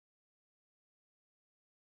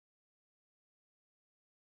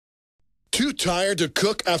Too tired to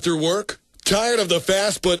cook after work? Tired of the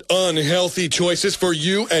fast but unhealthy choices for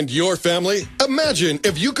you and your family? Imagine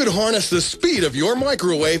if you could harness the speed of your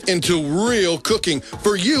microwave into real cooking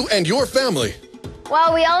for you and your family.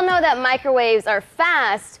 Well, we all know that microwaves are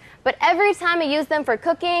fast, but every time we use them for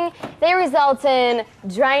cooking, they result in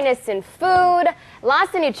dryness in food,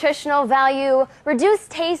 loss in nutritional value,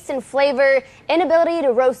 reduced taste and flavor, inability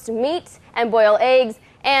to roast meat and boil eggs,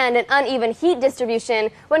 and an uneven heat distribution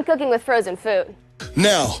when cooking with frozen food.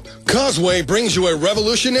 Now, Causeway brings you a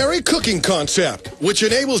revolutionary cooking concept, which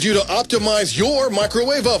enables you to optimize your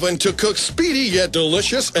microwave oven to cook speedy yet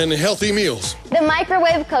delicious and healthy meals. The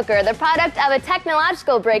microwave cooker, the product of a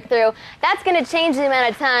technological breakthrough that's going to change the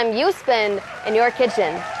amount of time you spend in your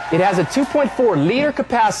kitchen. It has a 2.4-liter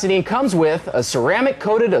capacity and comes with a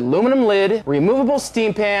ceramic-coated aluminum lid, removable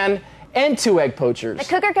steam pan, and 2 egg poachers. The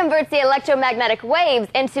cooker converts the electromagnetic waves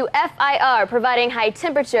into FIR, providing high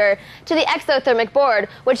temperature to the exothermic board,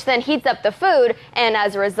 which then heats up the food, and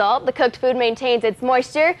as a result, the cooked food maintains its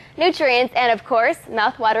moisture, nutrients, and of course,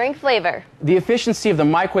 mouth-watering flavor. The efficiency of the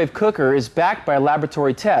microwave cooker is backed by a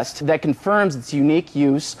laboratory test that confirms its unique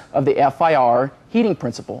use of the FIR heating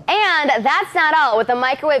principle. And that's not all. With a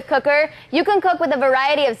microwave cooker, you can cook with a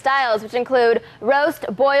variety of styles, which include roast,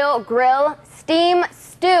 boil, grill, steam,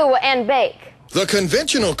 stew, and bake. The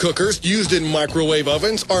conventional cookers used in microwave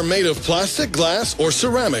ovens are made of plastic, glass, or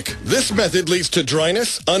ceramic. This method leads to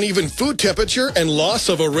dryness, uneven food temperature, and loss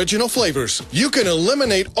of original flavors. You can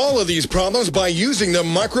eliminate all of these problems by using the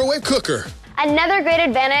microwave cooker. Another great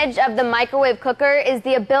advantage of the microwave cooker is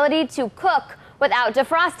the ability to cook without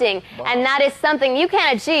defrosting, and that is something you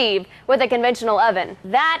can't achieve with a conventional oven.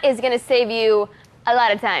 That is going to save you a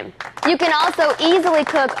lot of time. You can also easily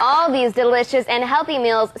cook all these delicious and healthy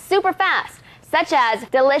meals super fast, such as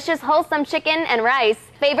delicious wholesome chicken and rice,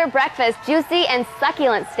 favorite breakfast juicy and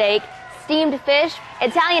succulent steak, steamed fish,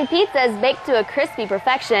 Italian pizzas baked to a crispy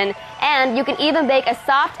perfection, and you can even bake a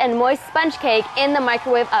soft and moist sponge cake in the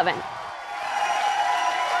microwave oven.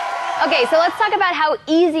 Okay, so let's talk about how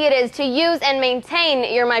easy it is to use and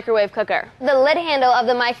maintain your microwave cooker. The lid handle of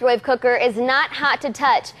the microwave cooker is not hot to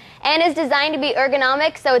touch and is designed to be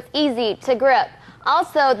ergonomic, so it's easy to grip.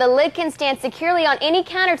 Also, the lid can stand securely on any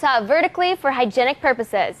countertop vertically for hygienic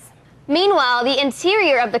purposes. Meanwhile, the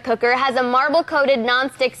interior of the cooker has a marble-coated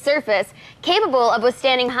nonstick surface capable of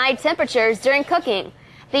withstanding high temperatures during cooking.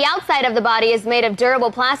 The outside of the body is made of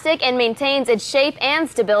durable plastic and maintains its shape and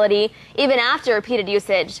stability even after repeated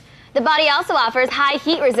usage. The body also offers high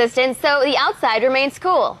heat resistance, so the outside remains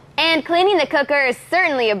cool. And cleaning the cooker is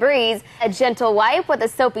certainly a breeze. A gentle wipe with a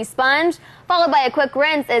soapy sponge, followed by a quick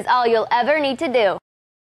rinse, is all you'll ever need to do.